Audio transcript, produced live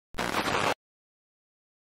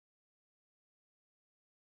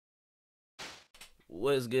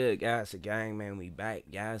What's good, guys? The gang, man. We back,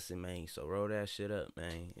 Gass'n, man. So roll that shit up,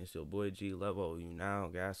 man. It's your boy G Levo. You now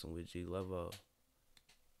Gass'n with G Levo.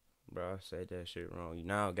 Bro, I said that shit wrong. You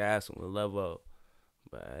now Gass'n with Levo.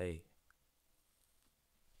 But hey,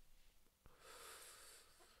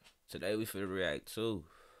 today we finna react to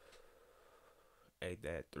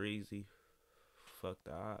AintDat3zy, Fucc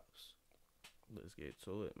Da Opps. Let's get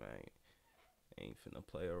to it, man. Ain't finna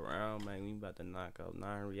play around, man. We about to knock out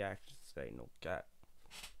 9 reactions today, no cap.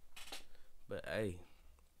 But hey,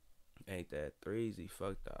 AintDat3zy,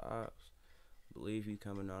 Fucc Da Opps. Believe he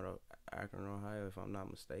coming out of Akron, Ohio, if I'm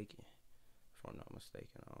not mistaken. I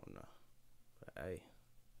don't know. But hey,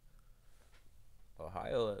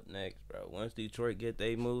 Ohio up next, bro. Once Detroit get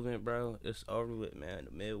they moving, bro, it's over with, man.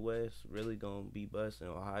 The Midwest really gonna be busting.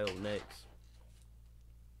 Ohio next.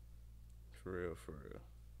 For real, for real.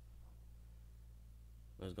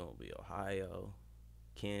 It's gonna be Ohio,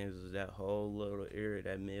 Kansas, that whole little area,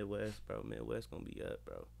 that Midwest, bro. Midwest gonna be up,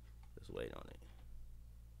 bro. Just wait on it.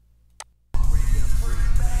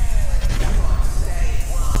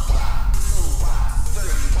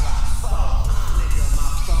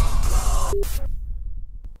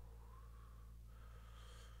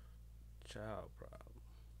 Child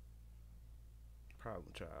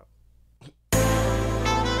problem child.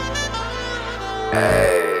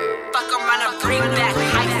 Hey.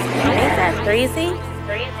 AintDat3zy?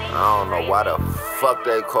 I don't know why the fuck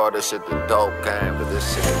they call this shit the dope game, but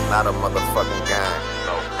this shit is not a motherfucking game.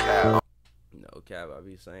 No cap. No cap, I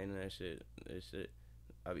be saying that shit. This shit,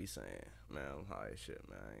 I be saying, man, I'm high as shit,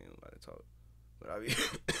 man. I ain't about to talk. But I be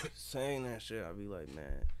saying that shit. I be like,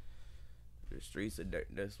 man, the streets are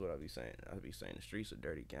dirty. That's what I be saying. I be saying the streets a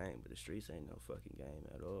dirty game, but the streets ain't no fucking game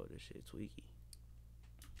at all. This shit tweaky.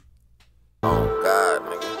 Oh God,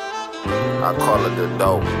 nigga. I call it the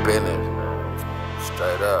dope business.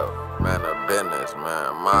 Straight up, man, the business,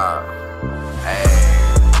 man, my. Hey,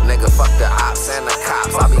 nigga, fuck the ops and the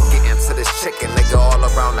cops. I be getting to this chicken, nigga, all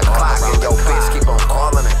around the clock. And yo, bitch keep on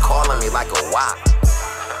calling me like a wop.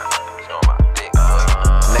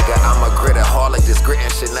 Nigga, I'm a gritted harlot, this gritting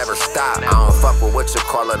shit never stop. I don't fuck with what you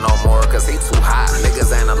call it no more, cause he too hot. Niggas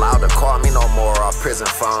ain't allowed to call me no more off prison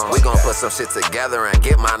phone. We gon' put some shit together and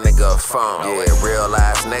get my nigga a phone. Yeah, real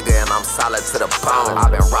ass nigga, and I'm solid to the bone. I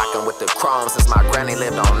been rocking with the chrome since my granny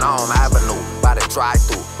lived on Nome Avenue. By the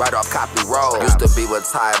drive-thru, right off Copley Road. Used to be with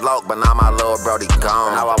Ty Loke, but now my little brody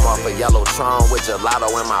gone. Now I'm off a yellow Tron with gelato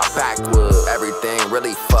in my backwood. Everything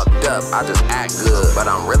really fucked up, I just act good. But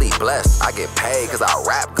I'm really blessed, I get paid cause I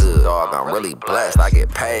rap good. Dog, I'm really blessed, I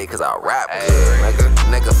get paid cause I rap good.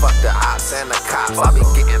 Nigga, fuck the ops and the cops. I be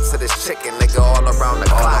getting to this chicken, nigga, all around the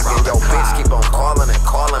clock. And yo, bitch keep on calling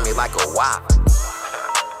me like a wop.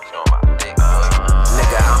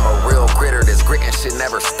 Nigga, I'm a real gritter, this gritting shit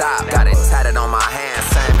never stop. Got it tatted on my hand,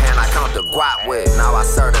 same hand I count the guap with. Now I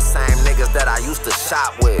serve the same niggas that I used to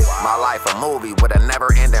shop with. My life a movie with a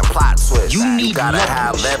never-ending plot twist. You gotta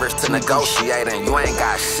have leverage to negotiate, and you ain't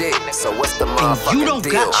got shit. So what's the motherfucking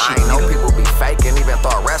deal? I ain't know people be faking, even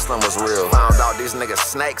thought wrestling was real. Found out these niggas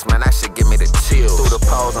snakes, man, that shit give me the chills. Through the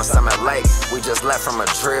poles on Summit Lake, we just left from a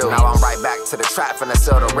drill. Now I'm right back to the trap, finna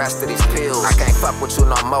sell the rest of these pills. I can't fuck with you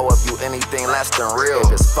no more if you anything less than real.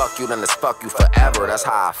 If it's fuck you, then it's fuck you forever, that's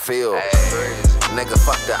how I feel. Nigga,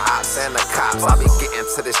 fuck the ops and the cops. I be getting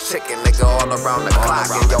to this chicken, nigga, all around the clock.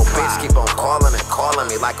 And yo, bitch keep on calling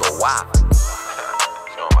me like a wop.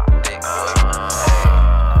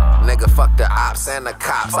 Nigga, fuck the ops and the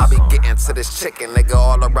cops. I be getting to this chicken, nigga,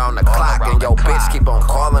 all around the clock. And yo, bitch keep on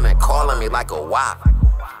calling me like a wop.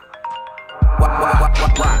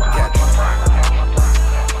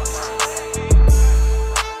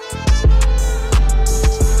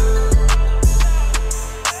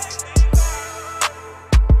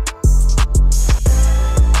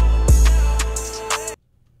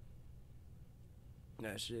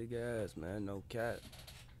 That shit gas, man, no cap.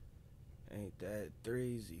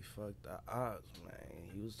 AintDat3zy, Fucc Da Opps, man.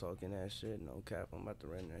 He was talking that shit, no cap. I'm about to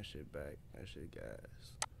run that shit back. That shit gas.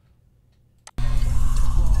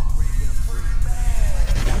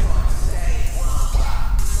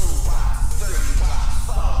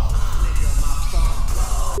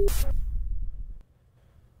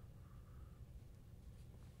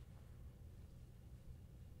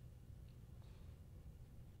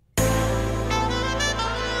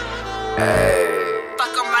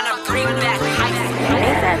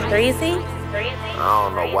 AintDat3zy? I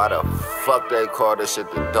don't know why the fuck they call this shit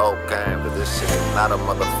the dope game, but this shit is not a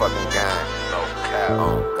motherfucking game. No cap.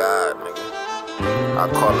 Oh God, nigga. I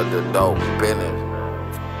call it the dope business.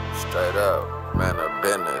 Straight up, man, the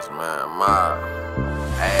business, man, my.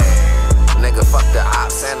 Hey. Nigga, fuck the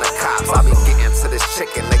ops and the cops. I be getting to this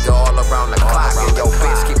chicken, nigga, all around the clock. And yo,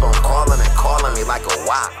 bitch keep on calling and calling me like a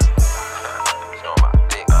wop.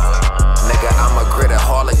 Nigga, I'm a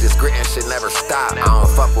gritaholic, this gritting shit never stop. I don't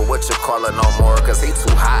fuck with what you call it no more, cause he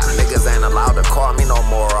too hot. Niggas ain't allowed to call me no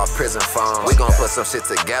more off prison phone. We gon' put some shit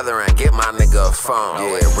together and get my nigga a phone.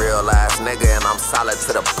 Yeah, real ass nigga, and I'm solid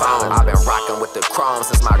to the bone. I been rockin' with the chrome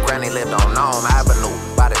since my granny lived on Nome Avenue.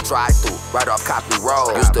 By the drive-thru, right off Copy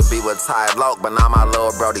Road. Used to be with Ty Loke, but now my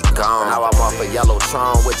little brody gone. Now I'm off a yellow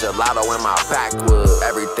Tron with gelato in my backwood.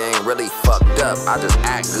 Everything really fucked up, I just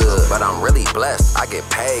act good. But I'm really blessed, I get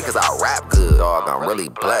paid cause I rap good. Dog, I'm really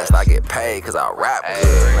blessed, I get paid cause I rap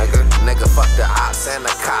good. Nigga, fuck the ops and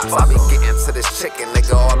the cops. I be getting to this chicken,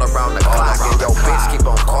 nigga, all around the clock. And yo, bitch keep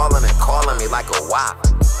on calling and calling me like a wop.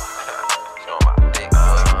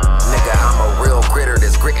 Nigga, I'm a real gritter,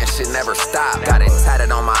 this gritting shit never stop. Got it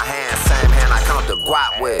tatted on my hand, same hand I count the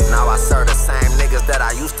guap with. Now I serve the same niggas that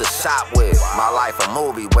I used to shop with. My life a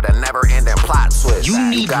movie with a never-ending plot twist.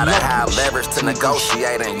 You gotta have leverage to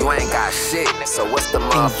negotiate and you ain't got shit. So what's the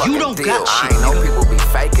motherfucking deal? I ain't know people be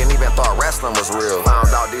faking, even thought wrestling was real.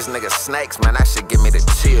 Found out these niggas snakes, man, that shit give me the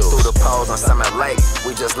chills. Through the poles on Summit Lake,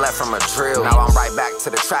 we just left from a drill. Now I'm right back to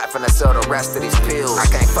the trap, finna sell the rest of these pills. I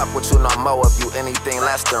can't fuck with you no more if you anything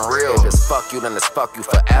less than real. If it's fuck you, then it's fuck you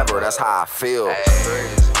forever, that's how I feel.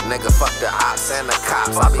 Nigga, fuck the ops and the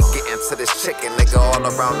cops. I be getting to this chicken, nigga, all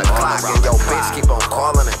around the clock. And yo, bitch keep on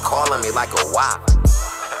calling and calling me like a wop.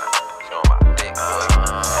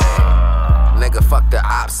 Nigga, fuck the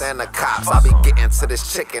ops and the cops. I be getting to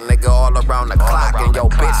this chicken, nigga, all around the clock. And yo,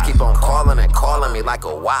 bitch keep on calling and calling me like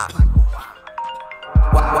a wop.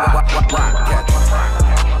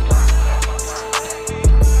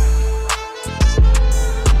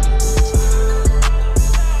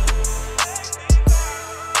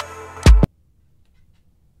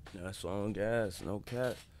 That's on Gas, no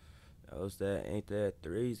cap. That was that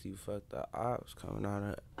AintDat3zy, Fucc Da Opps, coming out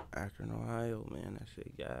of Akron, Ohio, man. That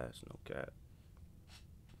shit gas, no cap.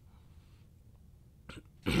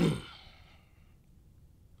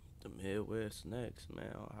 The Midwest next,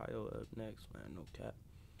 man. Ohio up next, man, no cap.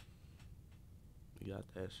 We got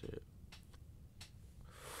that shit.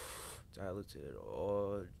 Talented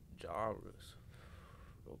all genres,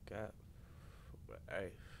 no cap. But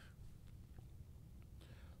hey.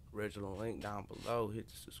 Original link down below. Hit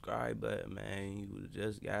the subscribe button, man. You was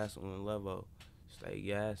just Gass'n with Levo. Stay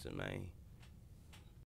gassing, man.